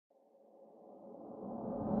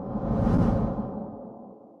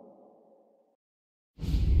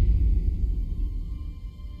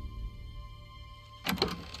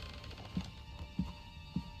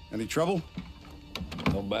Any trouble?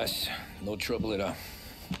 No, boss. No trouble at all.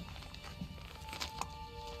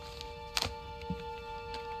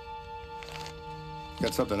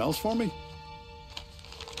 Got something else for me?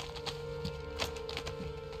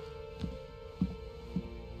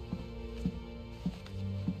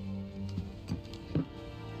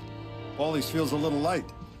 Paulie's feels a little light.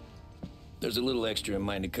 There's a little extra in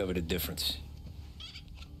mine to cover the difference.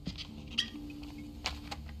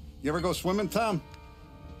 You ever go swimming, Tom?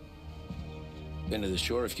 Been to the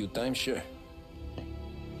shore a few times, sure.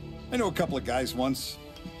 I knew a couple of guys once.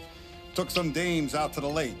 Took some dames out to the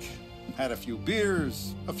lake. Had a few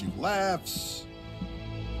beers, a few laughs.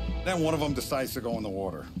 Then one of them decides to go in the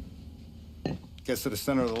water. Gets to the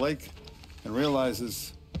center of the lake and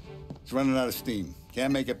realizes he's running out of steam.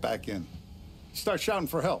 Can't make it back in. He starts shouting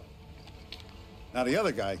for help. Now the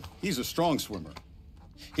other guy, he's a strong swimmer.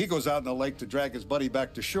 He goes out in the lake to drag his buddy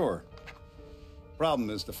back to shore.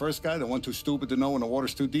 Problem is, the first guy, the one too stupid to know when the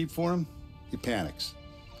water's too deep for him, he panics.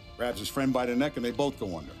 Grabs his friend by the neck and they both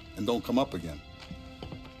go under and don't come up again.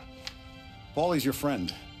 Paulie's your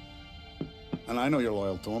friend. And I know you're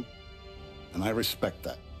loyal to him. And I respect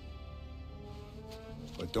that.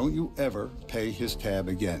 But don't you ever pay his tab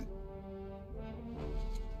again.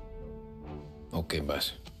 Okay,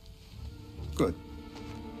 boss. Good.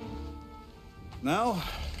 Now,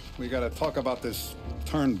 we gotta talk about this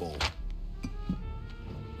Turnbull.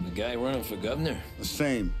 The guy running for governor? The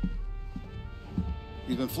same.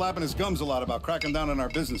 He's been flapping his gums a lot about cracking down on our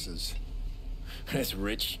businesses. That's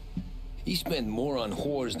rich. He spent more on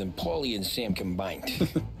whores than Paulie and Sam combined.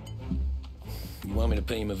 You want me to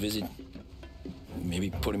pay him a visit? Maybe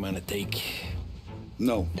put him on a take?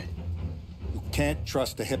 No. You can't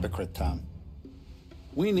trust a hypocrite, Tom.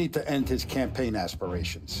 We need to end his campaign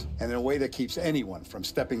aspirations, and in a way that keeps anyone from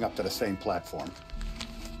stepping up to the same platform.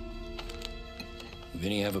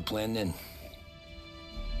 Vinny have a plan then?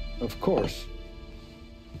 Of course.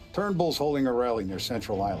 Turnbull's holding a rally near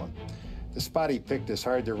Central Island. The spot he picked is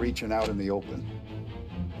hard to reach and out in the open.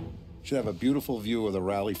 Should have a beautiful view of the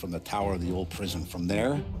rally from the tower of the old prison. From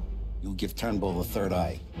there, you'll give Turnbull the third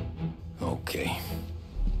eye. Okay.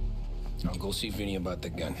 I'll go see Vinny about the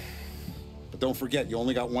gun. But don't forget, you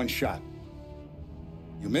only got one shot.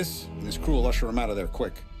 You miss, and his crew will usher him out of there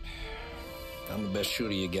quick. I'm the best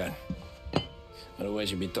shooter you got.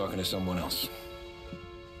 Otherwise, you'll be talking to someone else.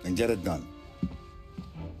 Then get it done.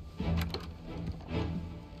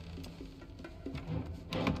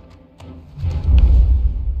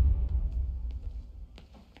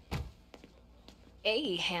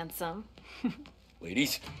 Hey, handsome.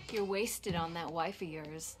 Ladies? You're wasted on that wife of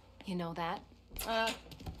yours. You know that?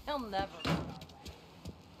 He'll never.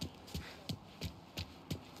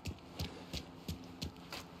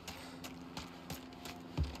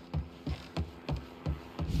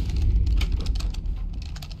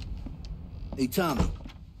 Hey, Tommy.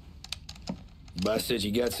 Boss said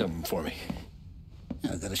you got something for me.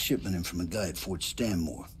 Yeah, I got a shipment in from a guy at Fort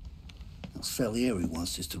Stanmore. Now, Salieri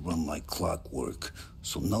wants this to run like clockwork,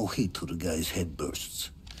 so no heat till the guy's head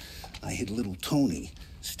bursts. I hit little Tony,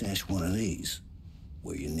 stash one of these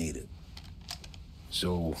where you need it.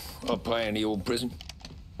 So, up high in the old prison?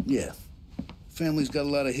 Yeah. Family's got a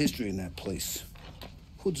lot of history in that place.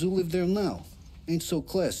 Hoods who live there now. Ain't so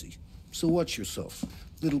classy. So watch yourself.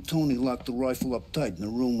 Little Tony locked the rifle up tight in a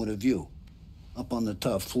room with a view. Up on the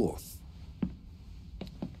top floor.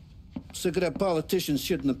 Sick of that politician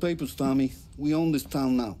shit in the papers, Tommy. We own this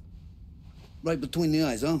town now. Right between the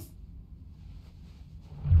eyes, huh?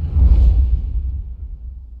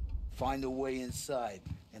 Find a way inside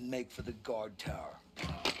and make for the guard tower.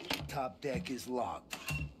 Top deck is locked.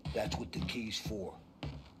 That's what the key's for.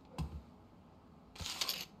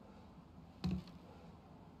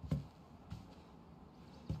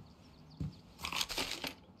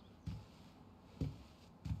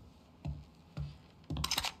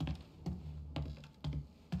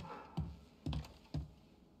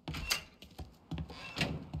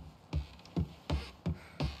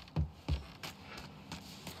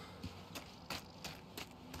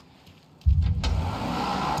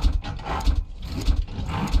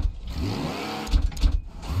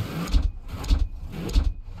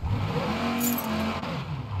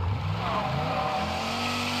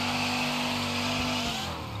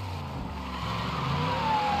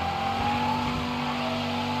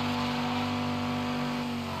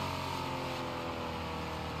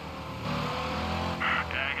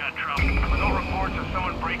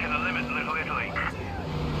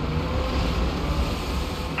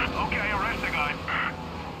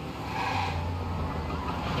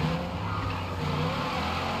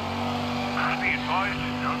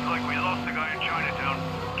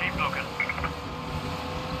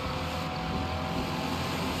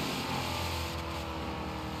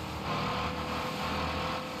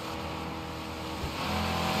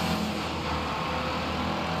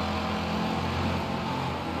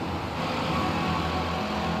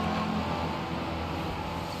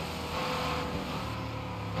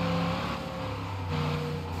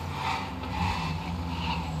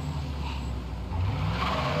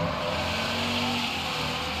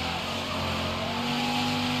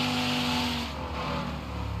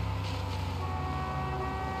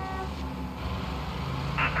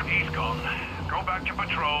 He's gone. Go back to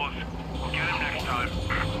patrols. We'll get him next time.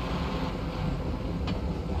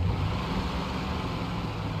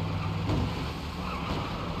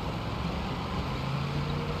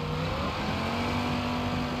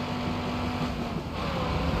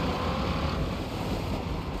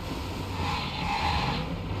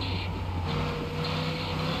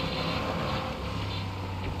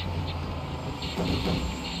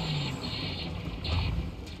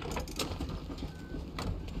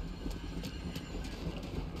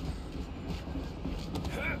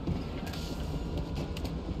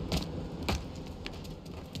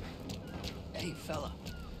 Hey, fella,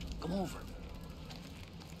 come over.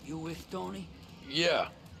 You with Tony? Yeah.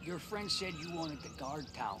 Your friend said you wanted the guard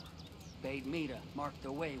tower. Paid me to mark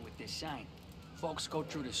the way with this sign. Folks go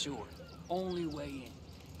through the sewer. Only way in.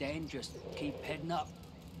 Then just keep heading up.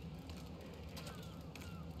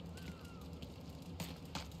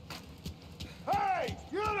 Hey,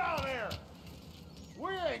 you down there!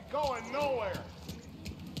 We ain't going nowhere.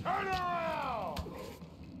 Turn around!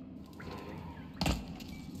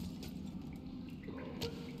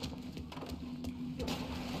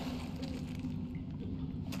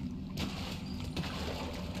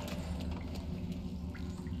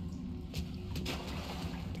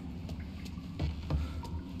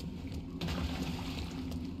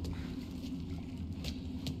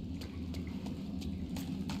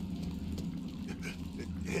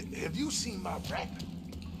 Have you seen my rep?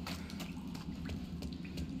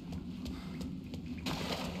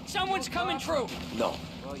 Someone's coming through! No.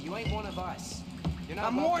 Well, you ain't one of us. You're not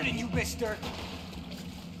I'm welcome. warning you, mister!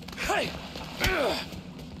 Hey!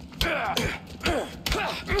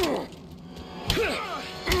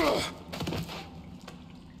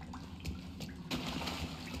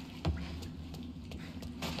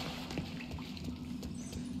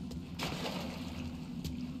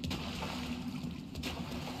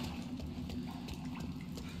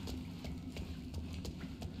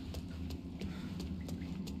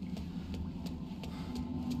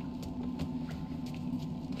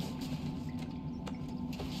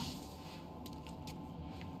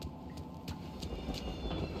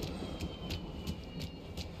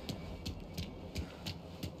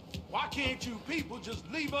 Why can't you people just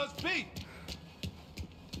leave us be?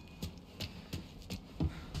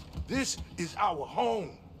 This is our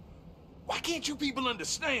home. Why can't you people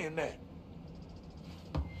understand that?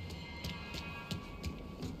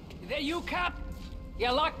 Is that you, cop?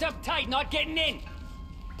 You're locked up tight, not getting in.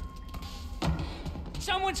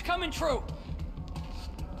 Someone's coming through.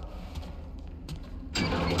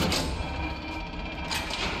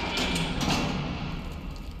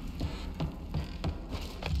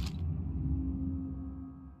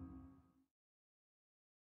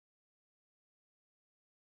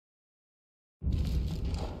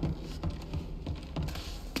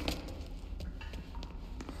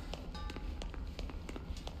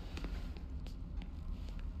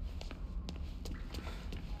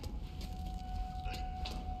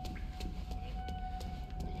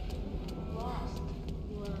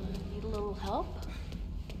 Help?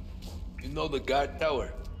 You know the guard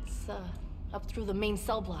tower? It's, up through the main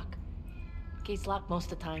cell block. Gate's locked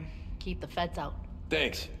most of the time. Keep the feds out.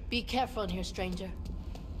 Thanks. Be careful in here, stranger.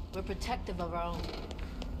 We're protective of our own.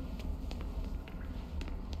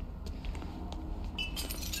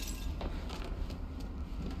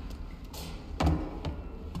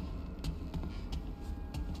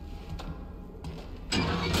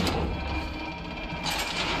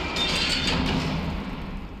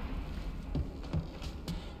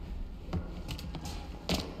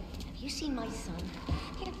 My son.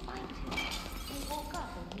 Can't find him. He woke up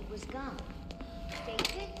and he was gone.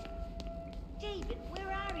 David? David,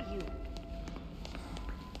 where are you?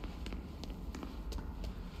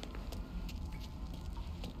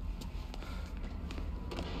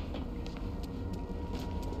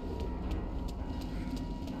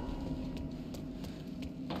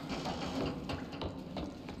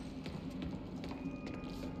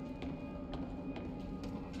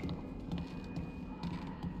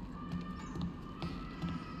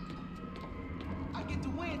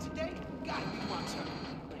 Today, gotta be one turn.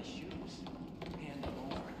 My shoes. Hand them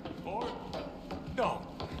over. Or no.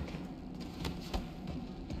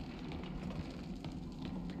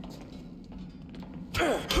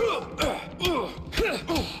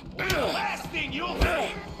 The last thing you'll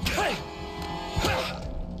say.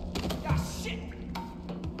 Ah, shit.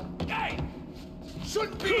 Hey,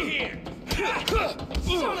 shouldn't be here.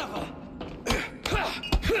 Son of a.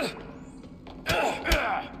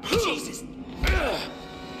 Jesus.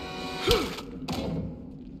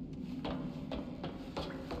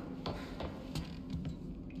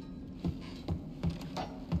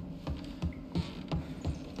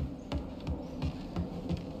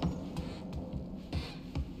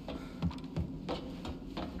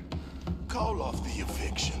 call off the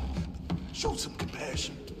eviction. Show some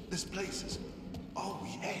compassion. This place is all we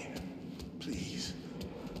have. Please.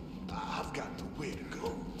 I've got nowhere to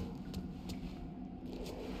go.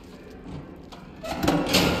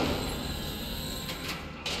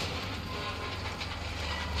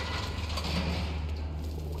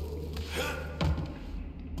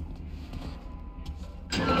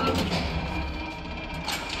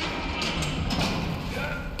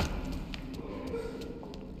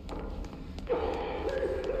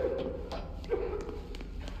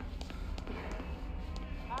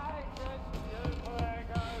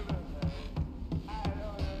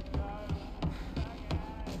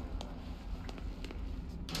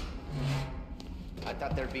 I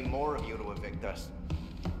thought there'd be more of you to evict us.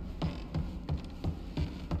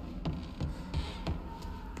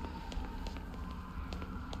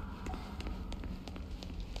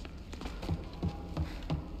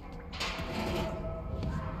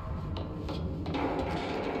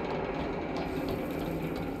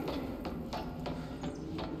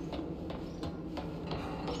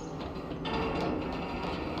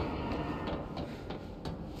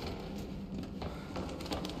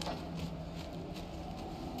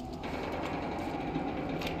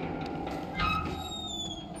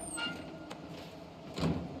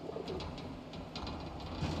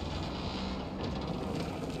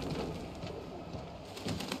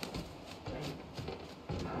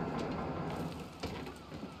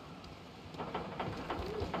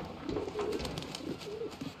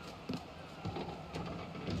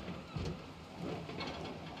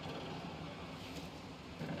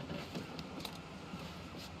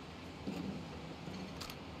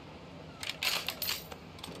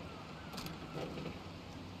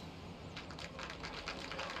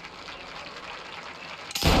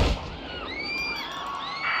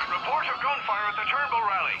 Gunfire at the Turnbull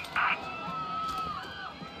rally.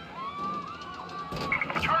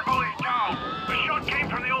 Turnbull is down. The shot came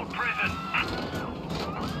from the old prison.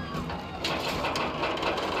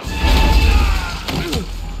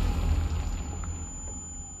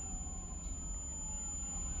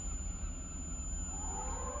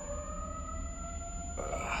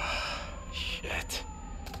 Shit.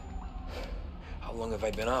 How long have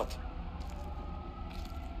I been out?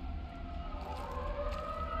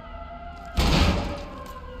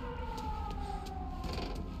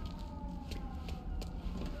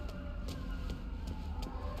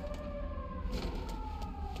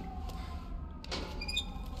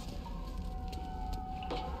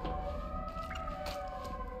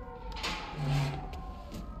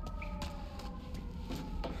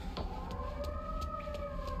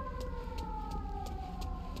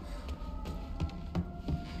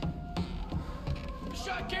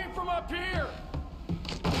 Shot came from up here!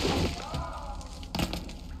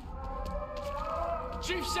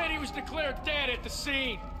 Chief said he was declared dead at the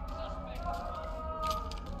scene.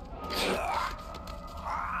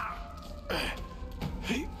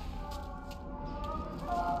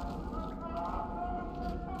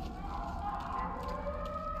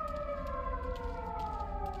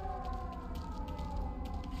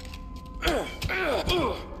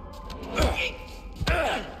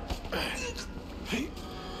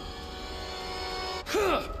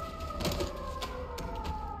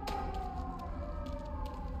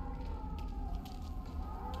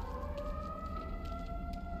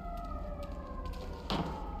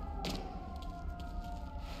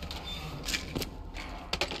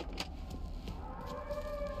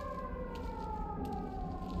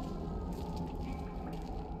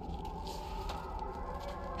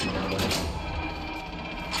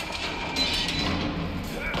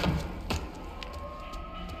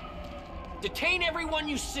 Detain everyone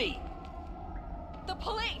you see! The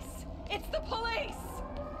police! It's the police!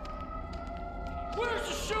 Where's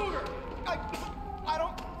the shooter? I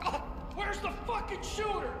don't... Where's the fucking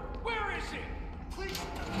shooter? Where is he? Please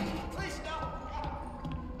no!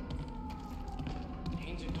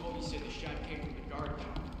 Haynes and Toby said the shot came from the guard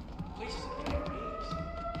tower. The place is a damn maze.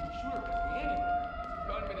 Shooter could be anywhere.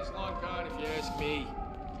 Gunman is long gone, if you ask me.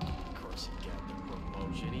 Of course he got the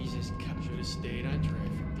promotion. He just should have stayed on traffic.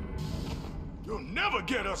 You'll never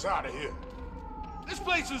get us out of here. This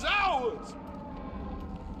place is ours.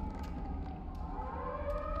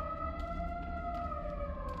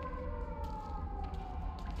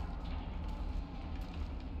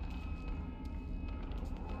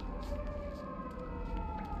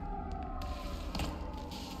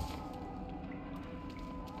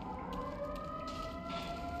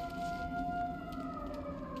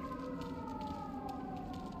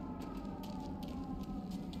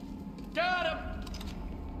 Got him!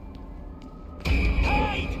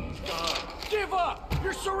 Hey!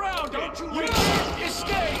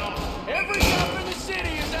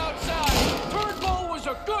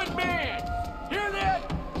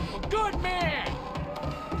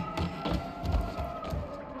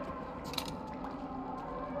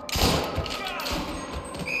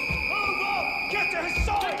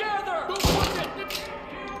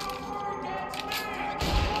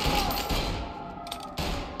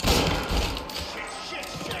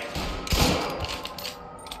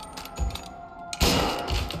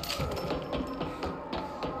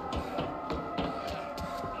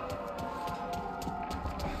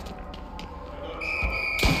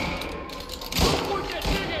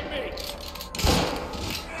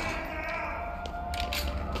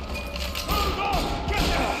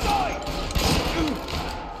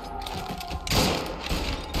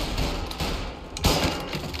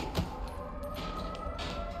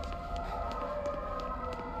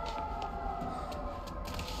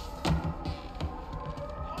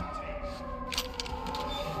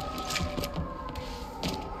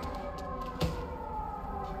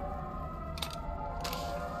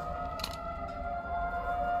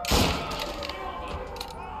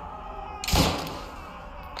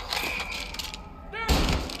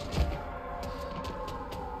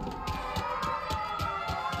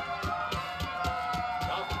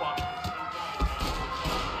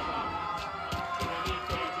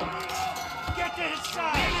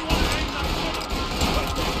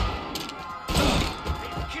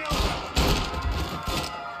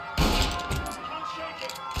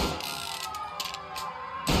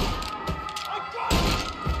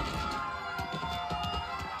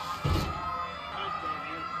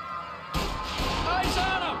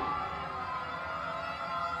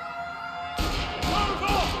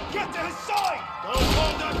 Get to his side! Don't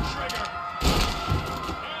pull that trigger!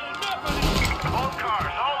 Enough of this! All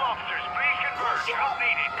cars, all officers, please converge. Help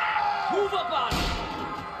needed. Move up on it!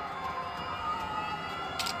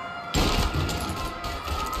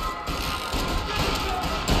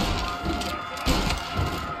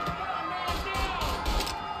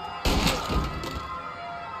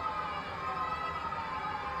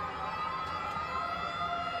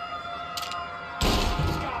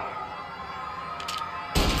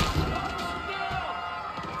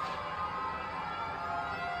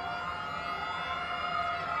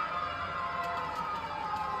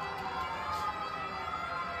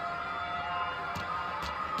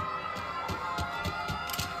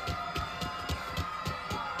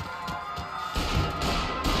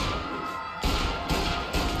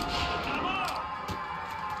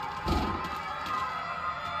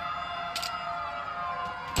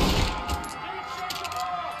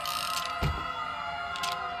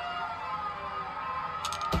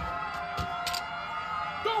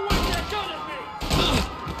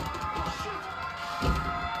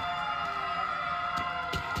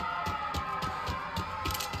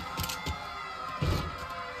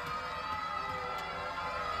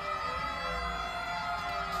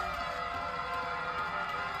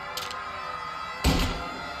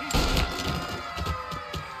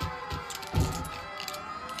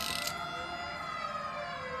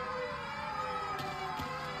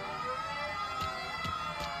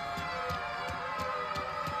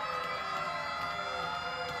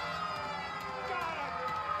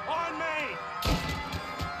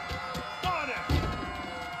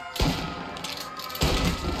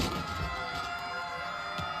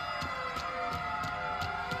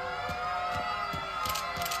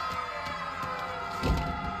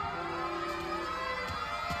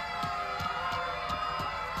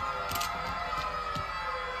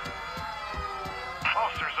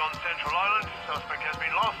 Central Island. Suspect has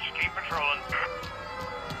been lost. Keep patrolling.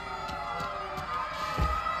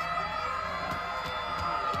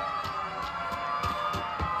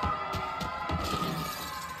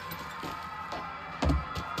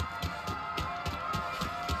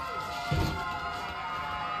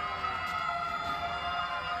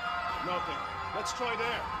 Nothing. Let's try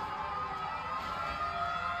there.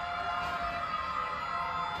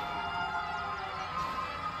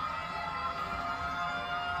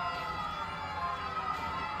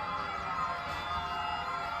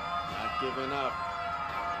 Giving up.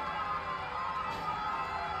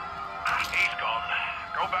 He's gone.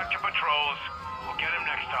 Go back to patrols. We'll get him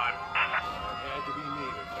next time. It had to be me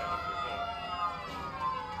that found your head.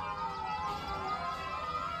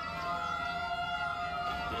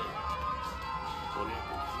 What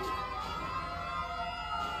happened here?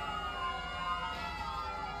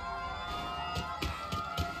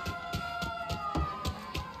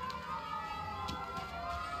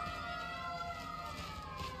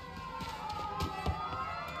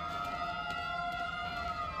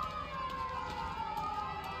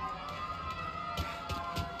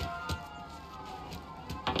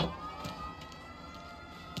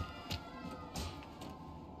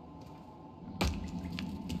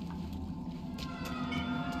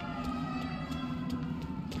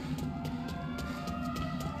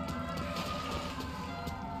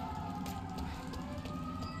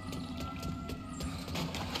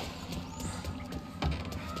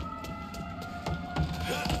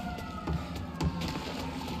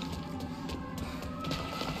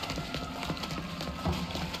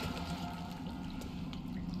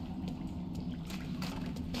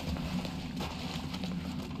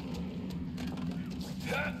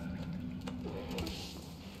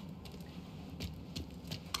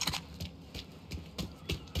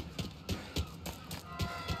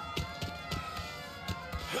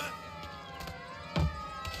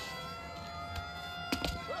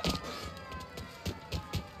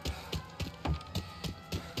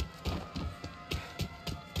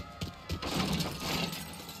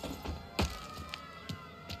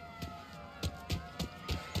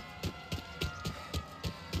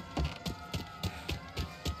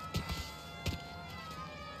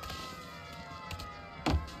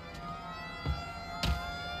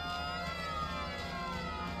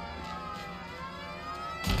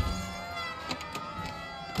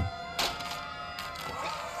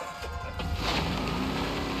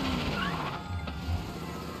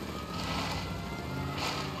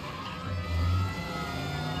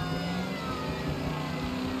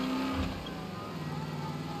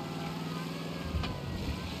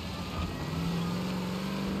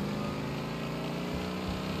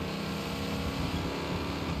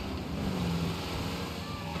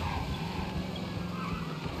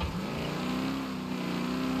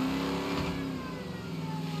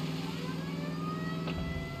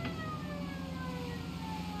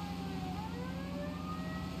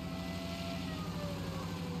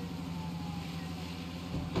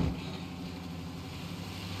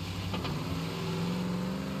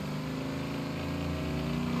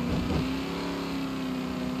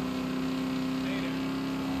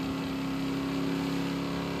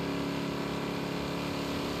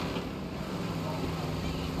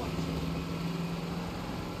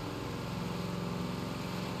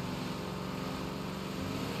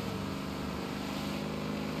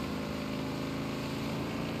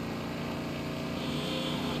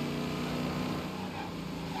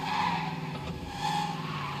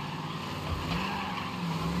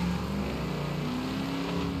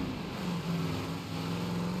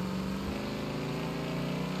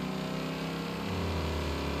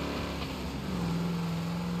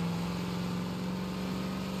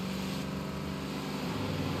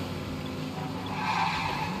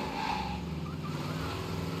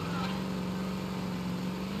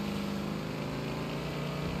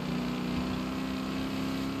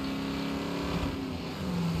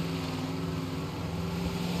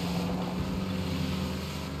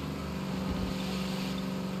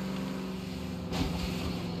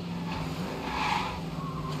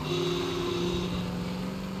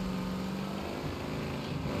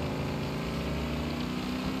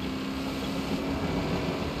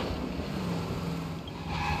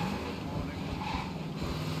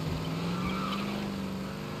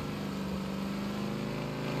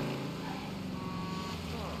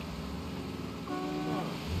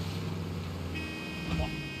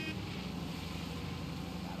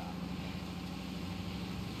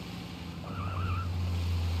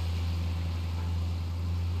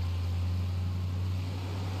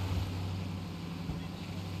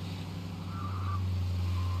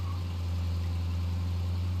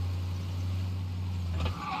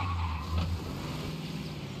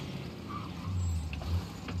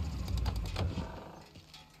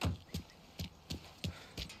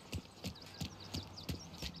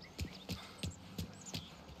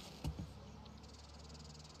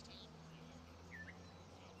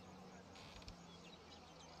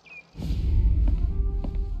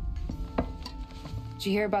 Did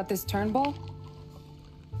you hear about this Turnbull?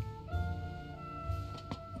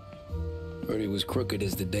 Heard he was crooked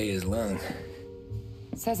as the day is long.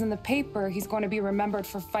 It says in the paper he's going to be remembered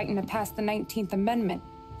for fighting to pass the 19th Amendment.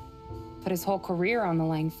 Put his whole career on the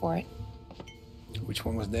line for it. Which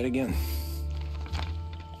one was that again?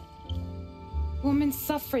 Women's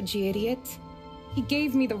suffrage, you idiot. He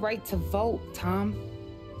gave me the right to vote, Tom.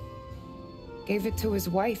 Gave it to his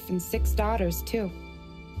wife and 6 daughters, too.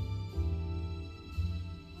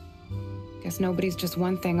 Guess nobody's just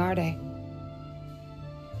one thing, are they?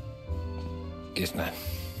 Guess not.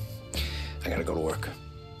 I gotta go to work.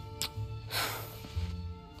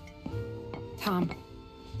 Tom,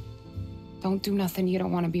 don't do nothing you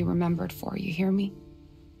don't want to be remembered for, you hear me?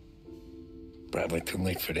 Probably too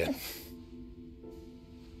late for that.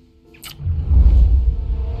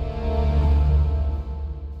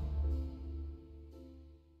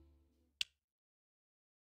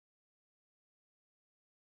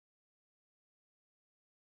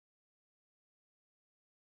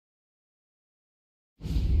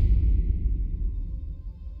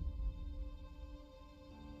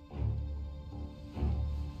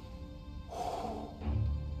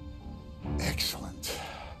 Excellent.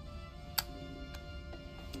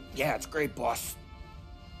 Yeah, it's great, boss.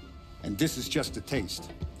 And this is just a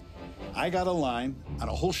taste. I got a line on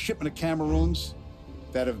a whole shipment of Cameroons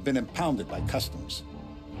that have been impounded by customs.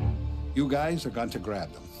 You guys are going to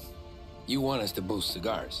grab them. You want us to boost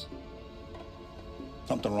cigars?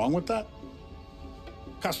 Something wrong with that?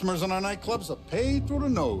 Customers in our nightclubs are paid through the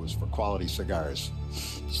nose for quality cigars.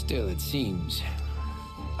 Still, it seems...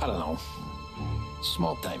 I don't know.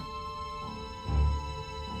 Small time.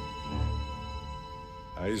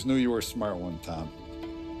 I just knew you were a smart one, Tom.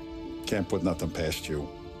 Can't put nothing past you.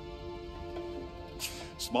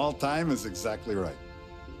 Small time is exactly right.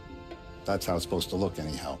 That's how it's supposed to look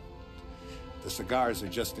anyhow. The cigars are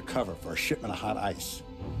just a cover for a shipment of hot ice.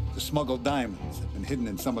 The smuggled diamonds have been hidden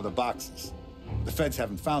in some of the boxes. The feds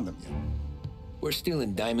haven't found them yet. We're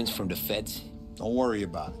stealing diamonds from the feds? Don't worry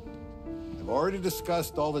about it. I've already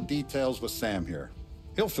discussed all the details with Sam here.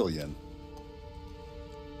 He'll fill you in.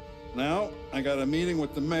 Now, I got a meeting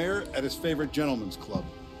with the mayor at his favorite gentleman's club.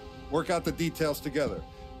 Work out the details together.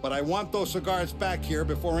 But I want those cigars back here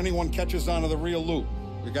before anyone catches on to the real loot.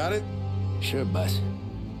 You got it? Sure, boss.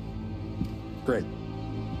 Great.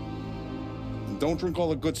 And don't drink all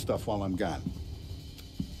the good stuff while I'm gone.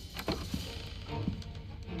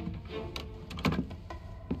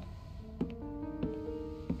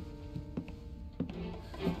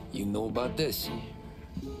 You know about this?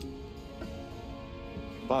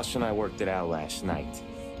 Boss and I worked it out last night.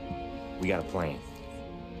 We got a plan.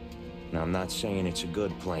 Now, I'm not saying it's a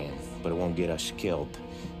good plan, but it won't get us killed.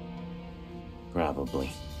 Probably.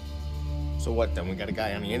 So what then? We got a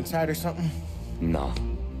guy on the inside or something? No.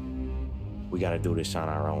 We gotta do this on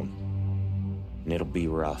our own. And it'll be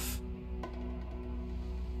rough.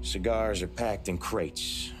 Cigars are packed in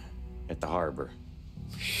crates at the harbor.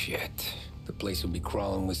 Shit. The place will be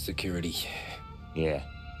crawling with security. Yeah.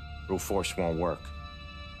 Brute force won't work.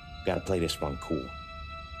 Gotta play this one cool.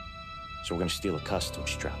 So we're gonna steal a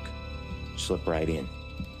customs truck. Slip right in.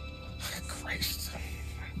 Christ.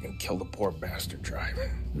 I'm gonna kill the poor bastard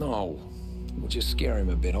driver. No. We'll just scare him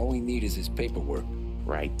a bit. All we need is his paperwork.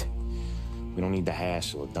 Right. We don't need the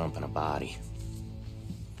hassle of dumping a body.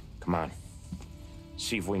 Come on.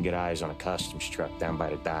 See if we can get eyes on a customs truck down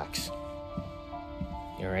by the docks.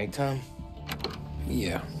 You all right, Tom?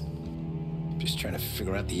 Yeah. Just trying to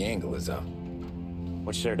figure out the angle is up.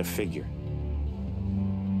 What's there to figure?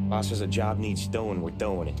 Boss says a job needs doing, we're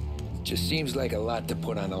doing it. Just seems like a lot to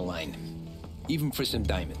put on the line. Even for some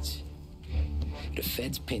diamonds. The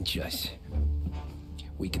feds pinch us.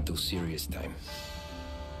 We could do serious time.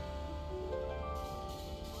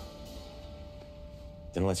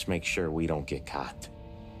 Then let's make sure we don't get caught.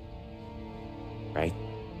 Right?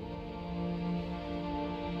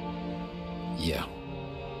 Yeah.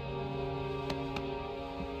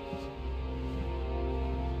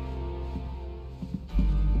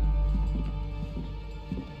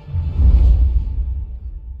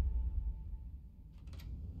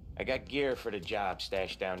 I got gear for the job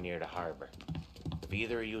stashed down near the harbor. If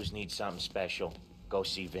either of yous need something special, go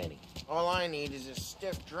see Vinny. All I need is a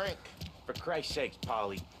stiff drink. For Christ's sakes,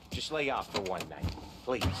 Polly, just lay off for one night,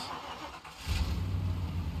 please.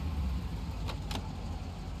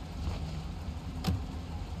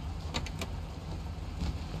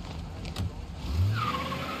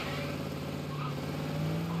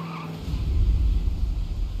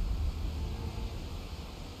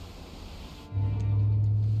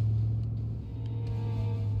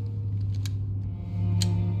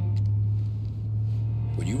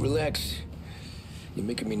 relax. You're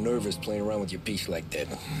making me nervous playing around with your piece like that.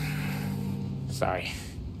 Sorry.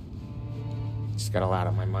 Just got a lot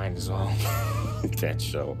on my mind is all. That's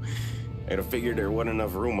so. I'd have figured there wasn't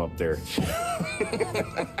enough room up there.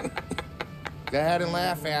 Go ahead and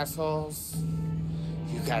laugh, assholes.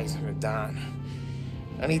 You guys are done.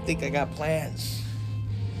 I don't think I got plans.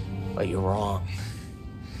 But you're wrong.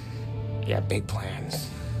 I got big plans.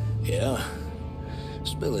 Yeah?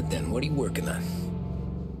 Spill it then. What are you working on?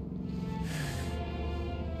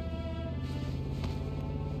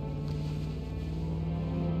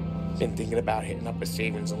 Been thinking about hitting up a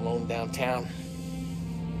savings and loan downtown.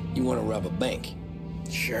 You want to rob a bank?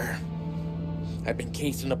 Sure. I've been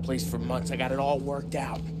casing the place for months. I got it all worked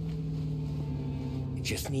out. I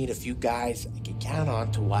just need a few guys I can count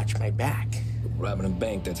on to watch my back. Robbing a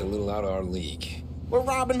bank, that's a little out of our league. We're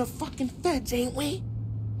robbing the fucking feds, ain't we?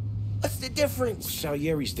 What's the difference?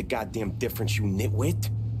 Salieri's the goddamn difference, you nitwit.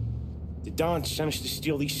 The Don sent us to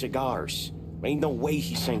steal these cigars. Ain't no way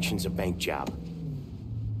he sanctions a bank job.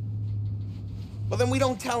 Well, then we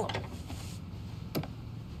don't tell him.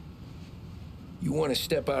 You want to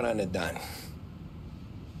step out on the Don?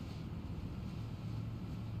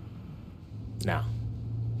 No.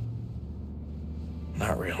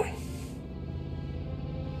 Not really.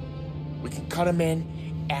 We can cut him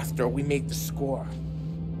in after we make the score.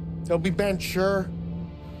 He'll be bent, sure,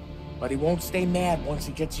 but he won't stay mad once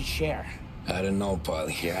he gets his share. I don't know,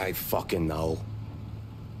 Polly. Yeah, I fucking know.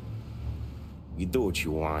 You do what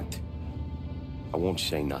you want. I won't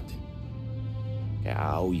say nothing. Yeah,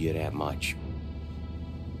 I owe you that much.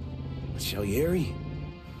 But Salieri?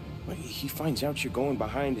 Well, he finds out you're going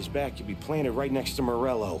behind his back, you'll be planted right next to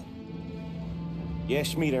Morello. You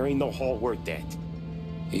ask me, there ain't no haul worth that.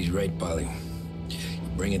 He's right, Polly. You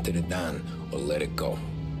bring it to the Don, or let it go.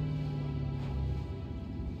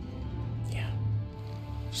 Yeah.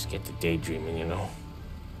 Just get to daydreaming, you know?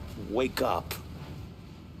 Wake up.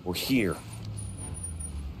 We're here.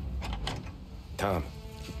 Tom,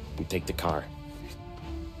 you take the car.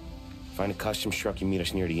 Find a customs truck and meet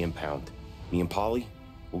us near the impound. Me and Polly,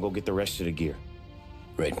 we'll go get the rest of the gear.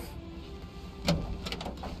 Right.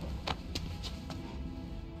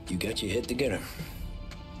 You got your head together?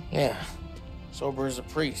 Yeah. Sober as a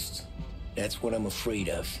priest. That's what I'm afraid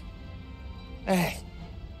of. Hey,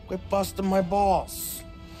 quit busting my balls.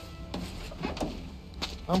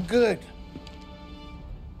 I'm good.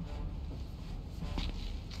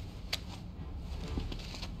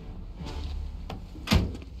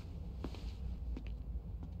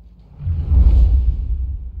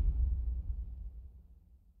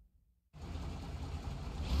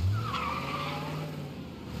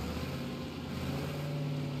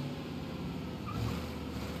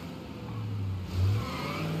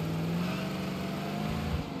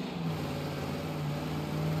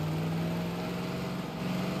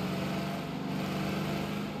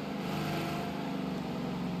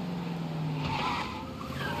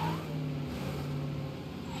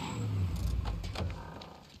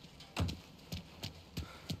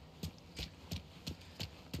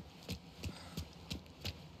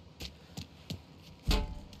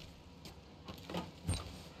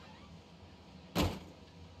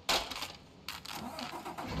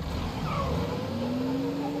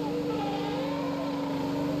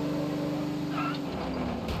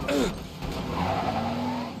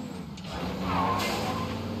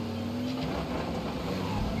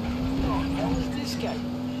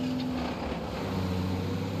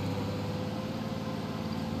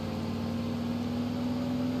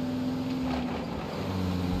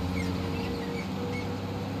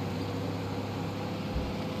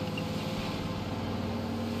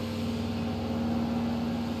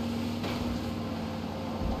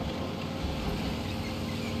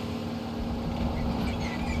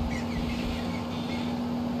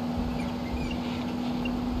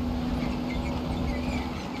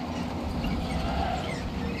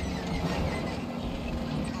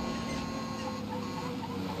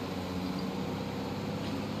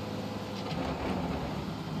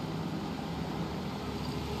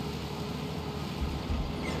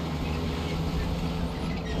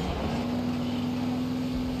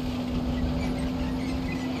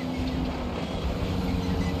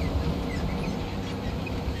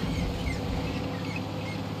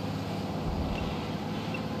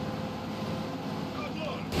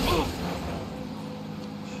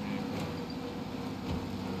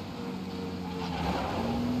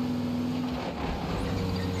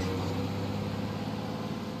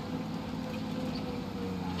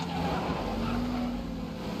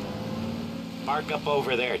 Park up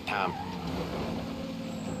over there, Tom.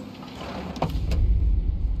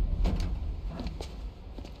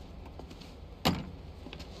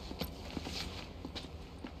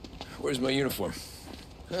 Where's my uniform?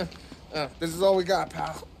 This is all we got,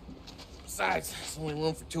 pal. Besides, there's only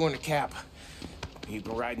room for 2 in the cab. You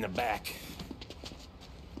can ride in the back.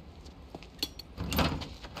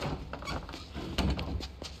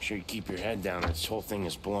 Make sure you keep your head down. This whole thing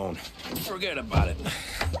is blown. Forget about it.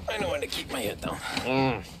 I know when to keep my head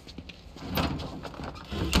down.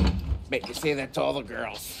 Make you say that to all the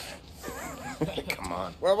girls. Come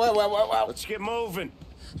on. Well. Let's get moving.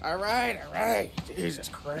 All right. Jesus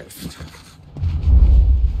Christ.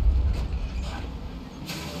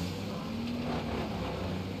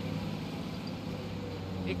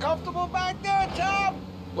 You comfortable back there, Tom?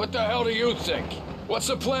 What the hell do you think? What's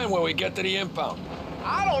the plan when we get to the impound?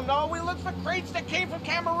 I don't know. We look for crates that came from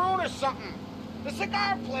Cameroon or something. The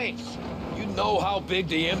cigar place. You know how big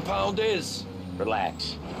the impound is?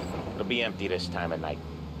 Relax. It'll be empty this time of night.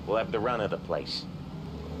 We'll have the run of the place.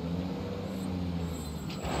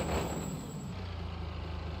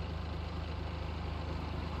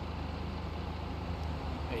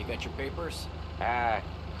 Hey, you got your papers? Ah,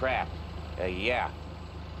 crap. Yeah.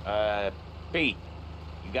 Pete,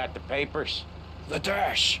 you got the papers? The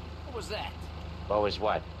dash. What was that? What was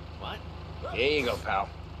what? What? Here you go, pal.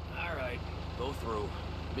 All right, go through.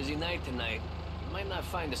 Busy night tonight. You might not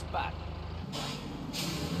find a spot.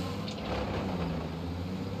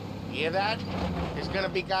 You hear that? There's gonna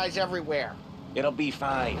be guys everywhere. It'll be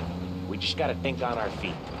fine. We just gotta think on our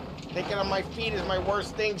feet. Thinking on my feet is my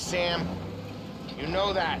worst thing, Sam. You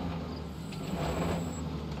know that.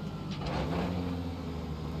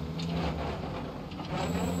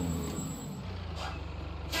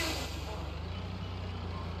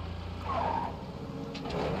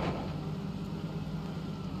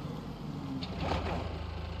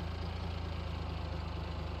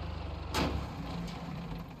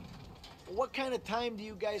 What kind of time do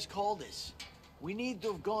you guys call this? We need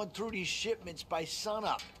to have gone through these shipments by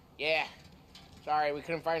sunup. Yeah. Sorry, we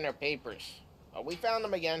couldn't find our papers. But we found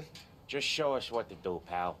them again. Just show us what to do,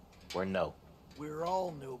 pal. We're new. We're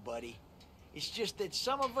all new, buddy. It's just that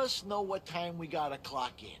some of us know what time we gotta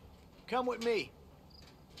clock in. Come with me.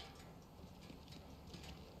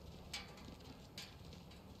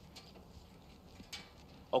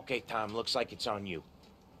 Okay, Tom, looks like it's on you.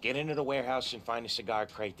 Get into the warehouse and find a cigar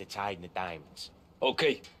crate that's hiding the diamonds.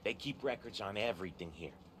 Okay. They keep records on everything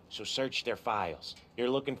here, so search their files. You're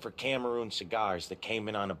looking for Cameroon cigars that came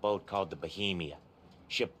in on a boat called the Bohemia.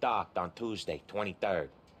 Ship docked on Tuesday, 23rd.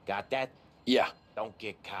 Got that? Yeah. Don't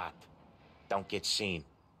get caught. Don't get seen.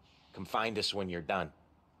 Come find us when you're done.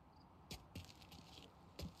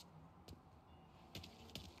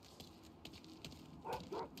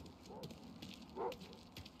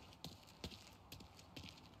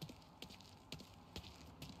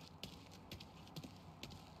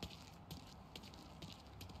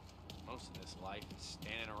 Most of this life is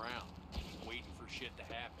standing around, waiting for shit to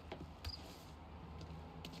happen.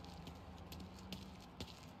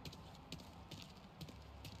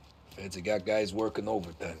 Feds have got guys working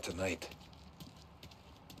overtime tonight.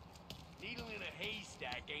 Needle in a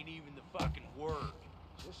haystack ain't even the fucking word.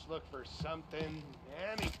 Just look for something,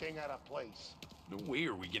 anything out of place. No way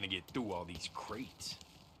are we gonna get through all these crates.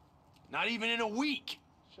 Not even in a week.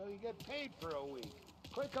 So you get paid for a week.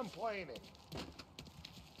 Quit complaining.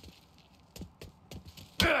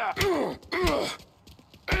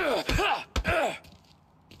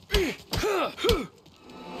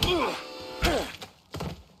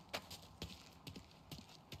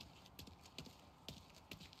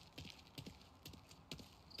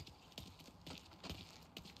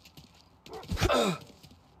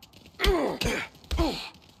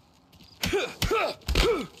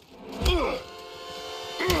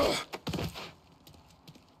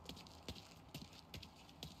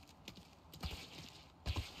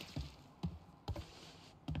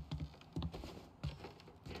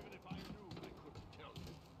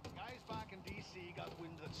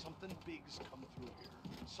 Something big's come through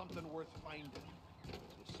here. Something worth finding.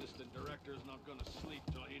 The assistant director's not gonna sleep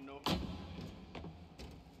till he knows.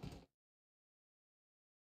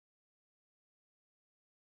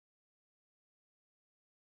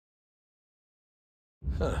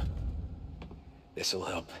 Huh. This'll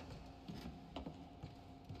help.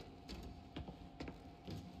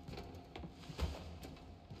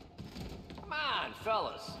 Come on,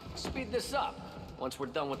 fellas. Speed this up. Once we're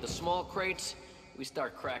done with the small crates, we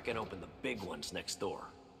start cracking open the big ones next door.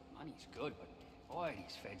 Money's good, but boy,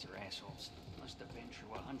 these feds are assholes. Must have been through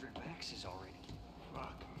 100 baxes already.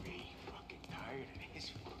 Fuck me. Fucking tired of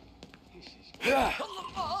this. This is...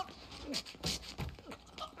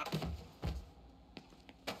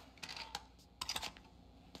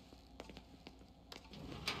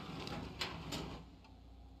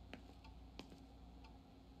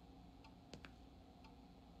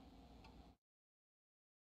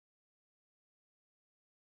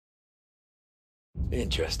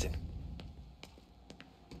 Interesting.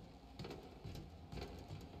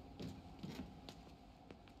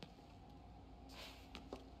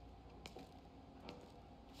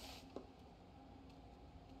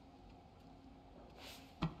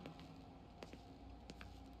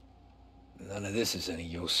 None of this is any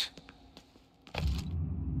use.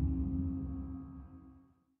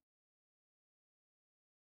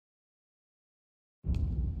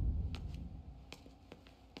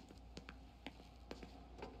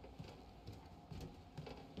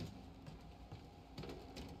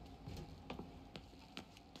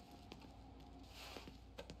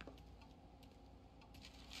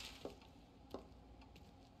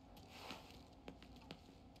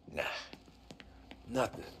 Nah,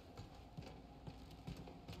 nothing.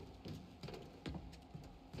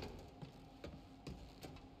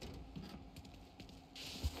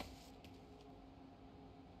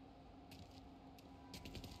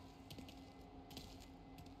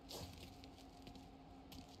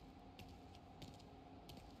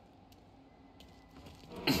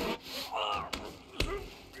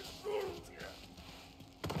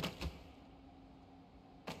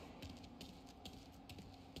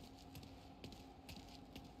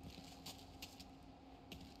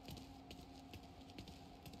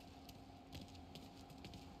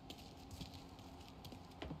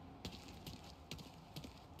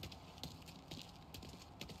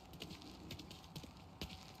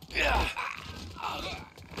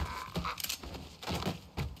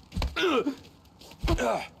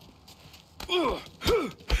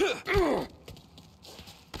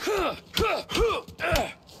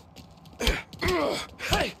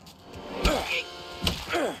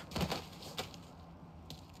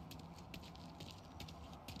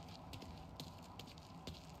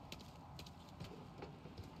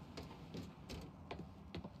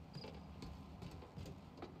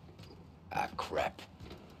 Ah, crap.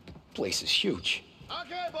 Place is huge.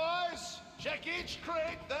 Okay, boys. Check each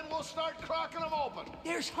crate, then we'll start cracking them open.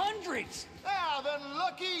 There's hundreds! Yeah, then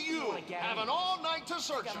lucky you. Having all night to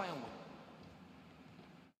search them.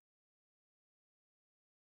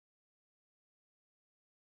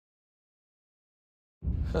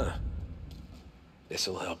 Huh.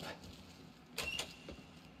 This'll help.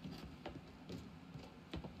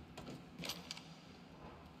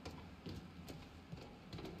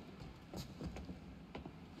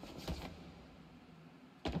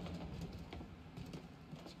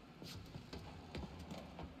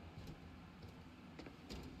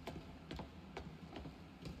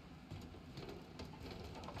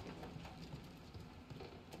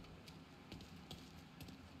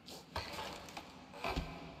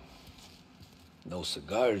 No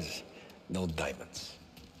cigars, no diamonds.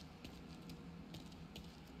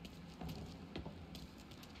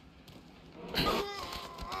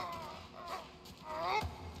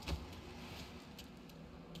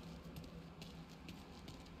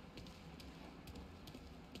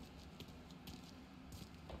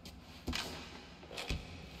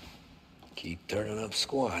 Keep turning up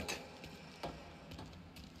squad.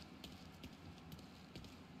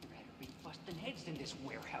 Rather be busting heads than this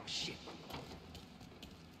warehouse shit.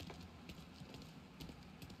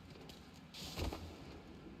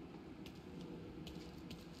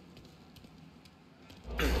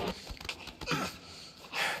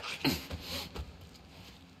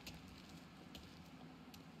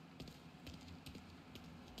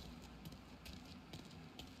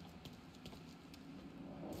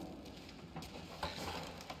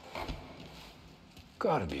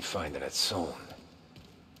 Gotta be finding it soon.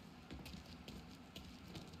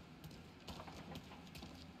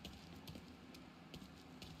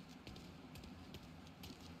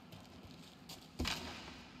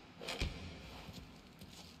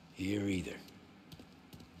 Here either.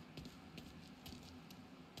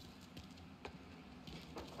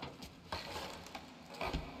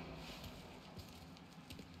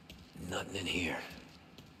 Nothing in here.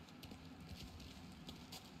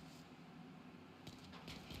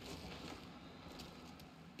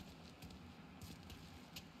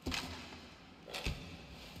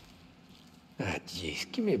 Ah, jeez,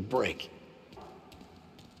 give me a break.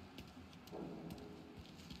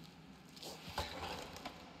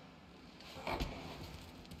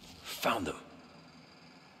 Found him.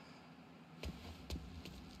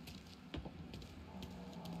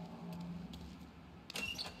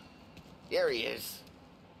 There he is.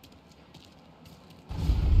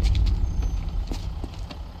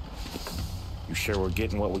 You sure we're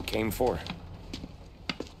getting what we came for?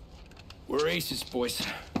 We're ASUS, boys.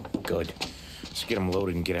 Good. Let's get them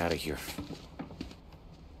loaded and get out of here.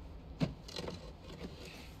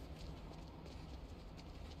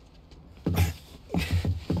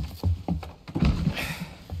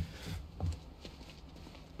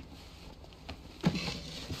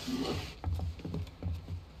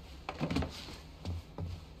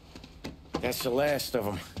 That's the last of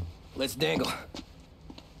them. Let's dangle.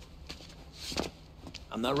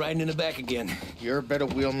 I'm not riding in the back again. You're a better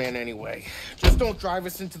wheelman anyway. Just don't drive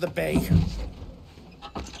us into the bay.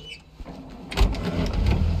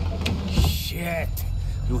 Shit.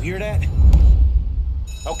 You hear that?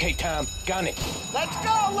 Okay, Tom, gun it. Let's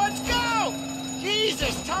go! Let's go!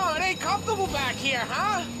 Jesus, Tom, it ain't comfortable back here,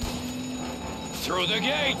 huh? Through the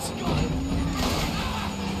gates!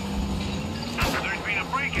 There's been a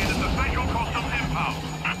break-in at the Federal Customs impound.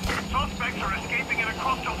 Suspects are escaping in a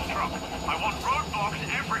customs truck. I want roadblocks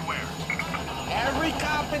everywhere. Every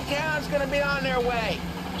cop in town's gonna be on their way.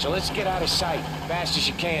 So let's get out of sight, fast as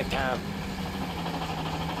you can, Tom.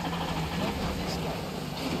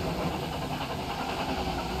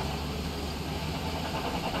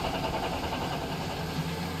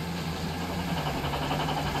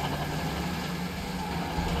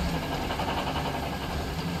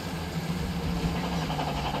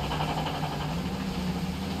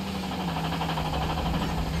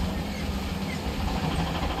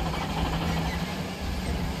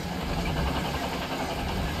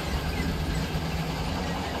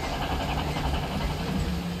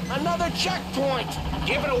 Another checkpoint!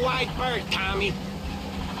 Give it a wide berth, Tommy.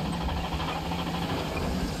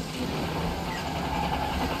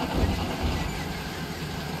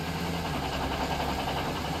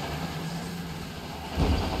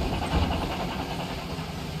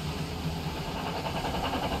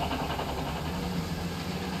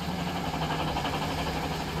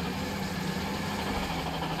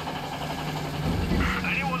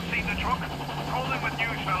 Anyone seen the truck? Rolling with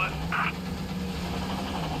news, fellas.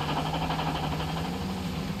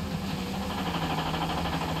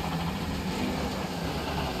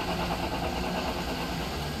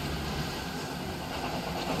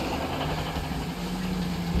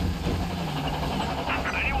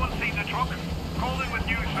 Anyone seen the truck? Rolling with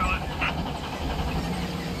news, fellas.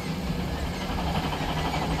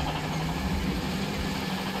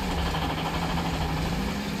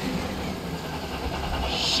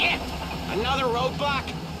 Shit! Another roadblock?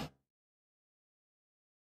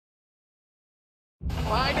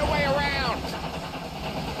 Find a way around!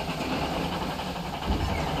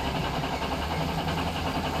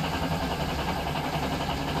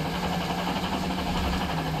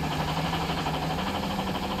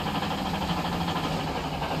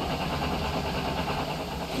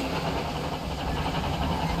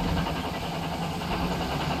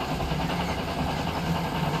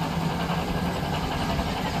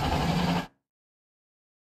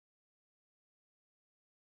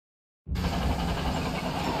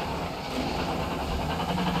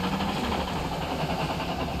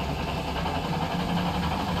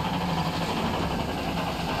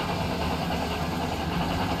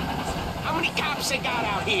 How many cops they got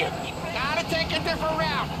out here? Gotta take a different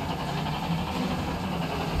route.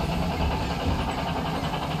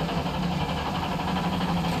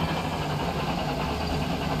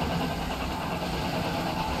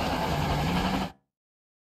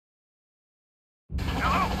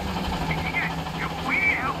 Hello? We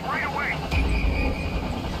need help right away.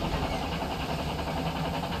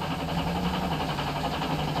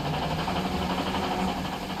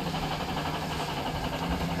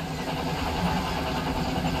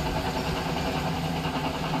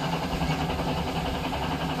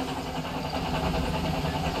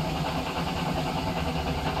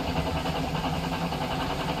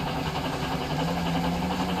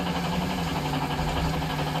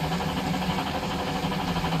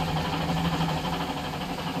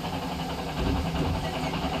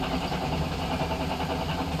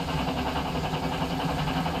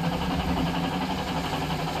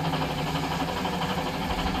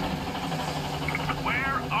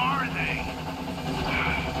 Where are they?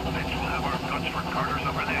 Let's have our guts for Carter's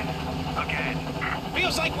over this. Again.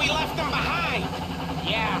 Feels like we left them behind.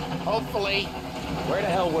 Yeah, hopefully. Where the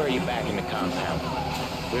hell were you back in the compound?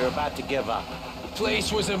 We were about to give up. The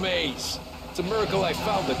place was a maze. It's a miracle I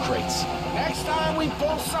found the crates. Next time we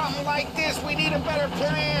pull something like this, we need a better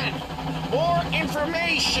plan. More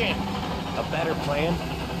information. A better plan?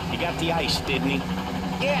 He got the ice, didn't he?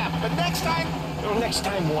 Yeah, but next time... Well, next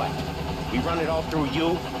time what? We run it all through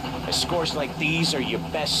you? Scores like these are your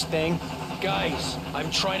best thing? Guys, I'm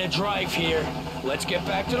trying to drive here. Let's get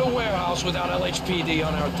back to the warehouse without LHPD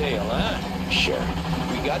on our tail, huh? Sure.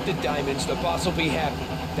 We got the diamonds, the boss will be happy.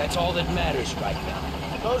 That's all that matters right now.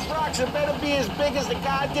 Those rocks had better be as big as the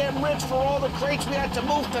goddamn ridge for all the crates we had to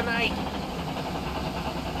move tonight.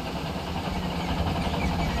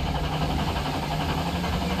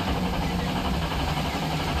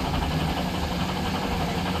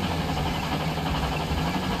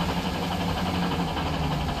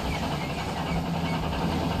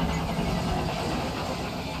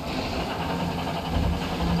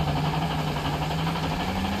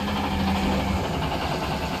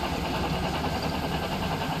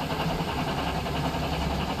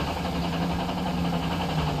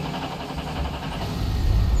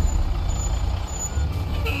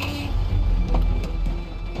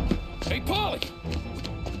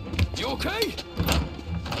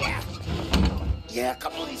 Yeah, a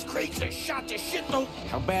couple of these crates are shot to shit, though.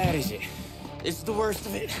 How bad is it? It's the worst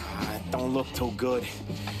of it. It don't look too good.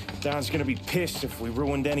 Don's gonna be pissed if we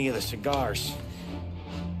ruined any of the cigars.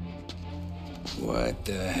 What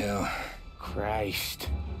the hell? Christ.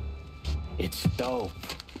 It's dope.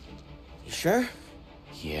 You sure?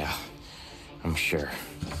 Yeah, I'm sure.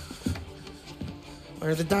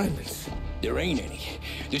 Where are the diamonds? There ain't any.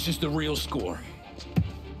 This is the real score.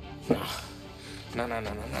 No. No.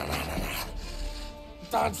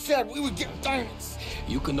 Don said we would get diamonds.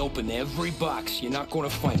 You can open every box. You're not gonna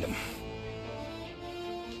find them.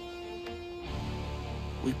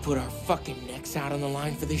 We put our fucking necks out on the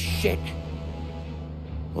line for this shit.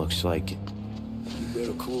 Looks like it. You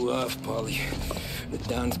better cool off, Paulie. The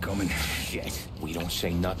Don's coming. Shit. We don't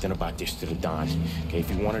say nothing about this to the Don. Okay, if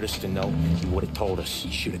he wanted us to know, he would have told us.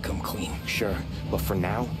 He should have come clean. Sure, but for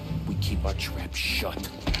now, we keep our trap shut.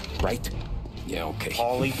 Right? Yeah, okay.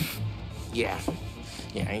 Paulie? Yeah,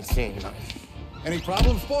 I ain't saying nothing. Any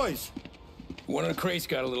problems, boys? One of the crates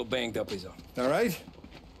got a little banged up, is all. All right?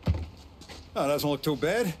 Oh, doesn't look too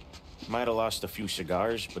bad. Might have lost a few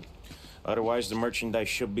cigars, but otherwise the merchandise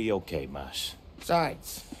should be okay, Mas.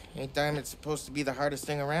 Besides, ain't diamonds supposed to be the hardest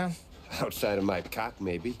thing around? Outside of my cock,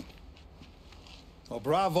 maybe. Well,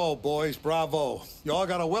 bravo, boys, bravo. You all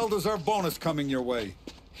got a well-deserved bonus coming your way.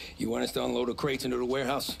 You want us to unload the crates into the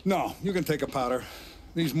warehouse? No, you can take a powder.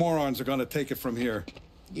 These morons are gonna take it from here.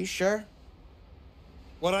 You sure?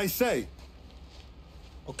 What'd I say?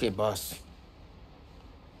 Okay, boss.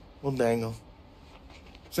 We'll dangle.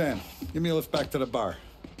 Sam, give me a lift back to the bar.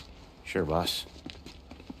 Sure, boss.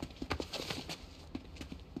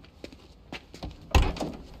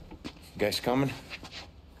 You guys coming?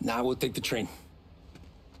 Nah, we'll take the train.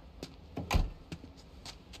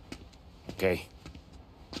 Okay.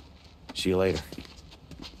 See you later.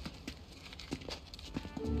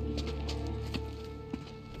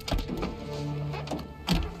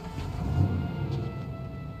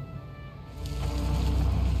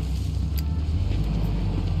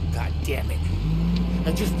 God damn it.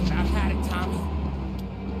 I just about had it, Tommy.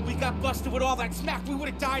 We got busted with all that smack, we would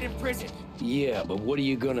have died in prison. Yeah, but what are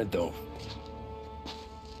you gonna do?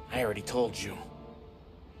 I already told you.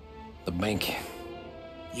 The bank.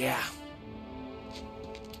 Yeah.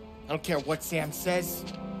 I don't care what Sam says.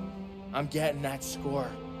 I'm getting that score.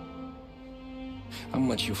 How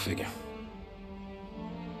much you figure?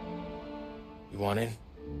 You want in?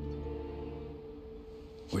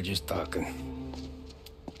 We're just talking.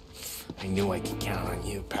 I knew I could count on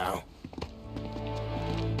you, pal.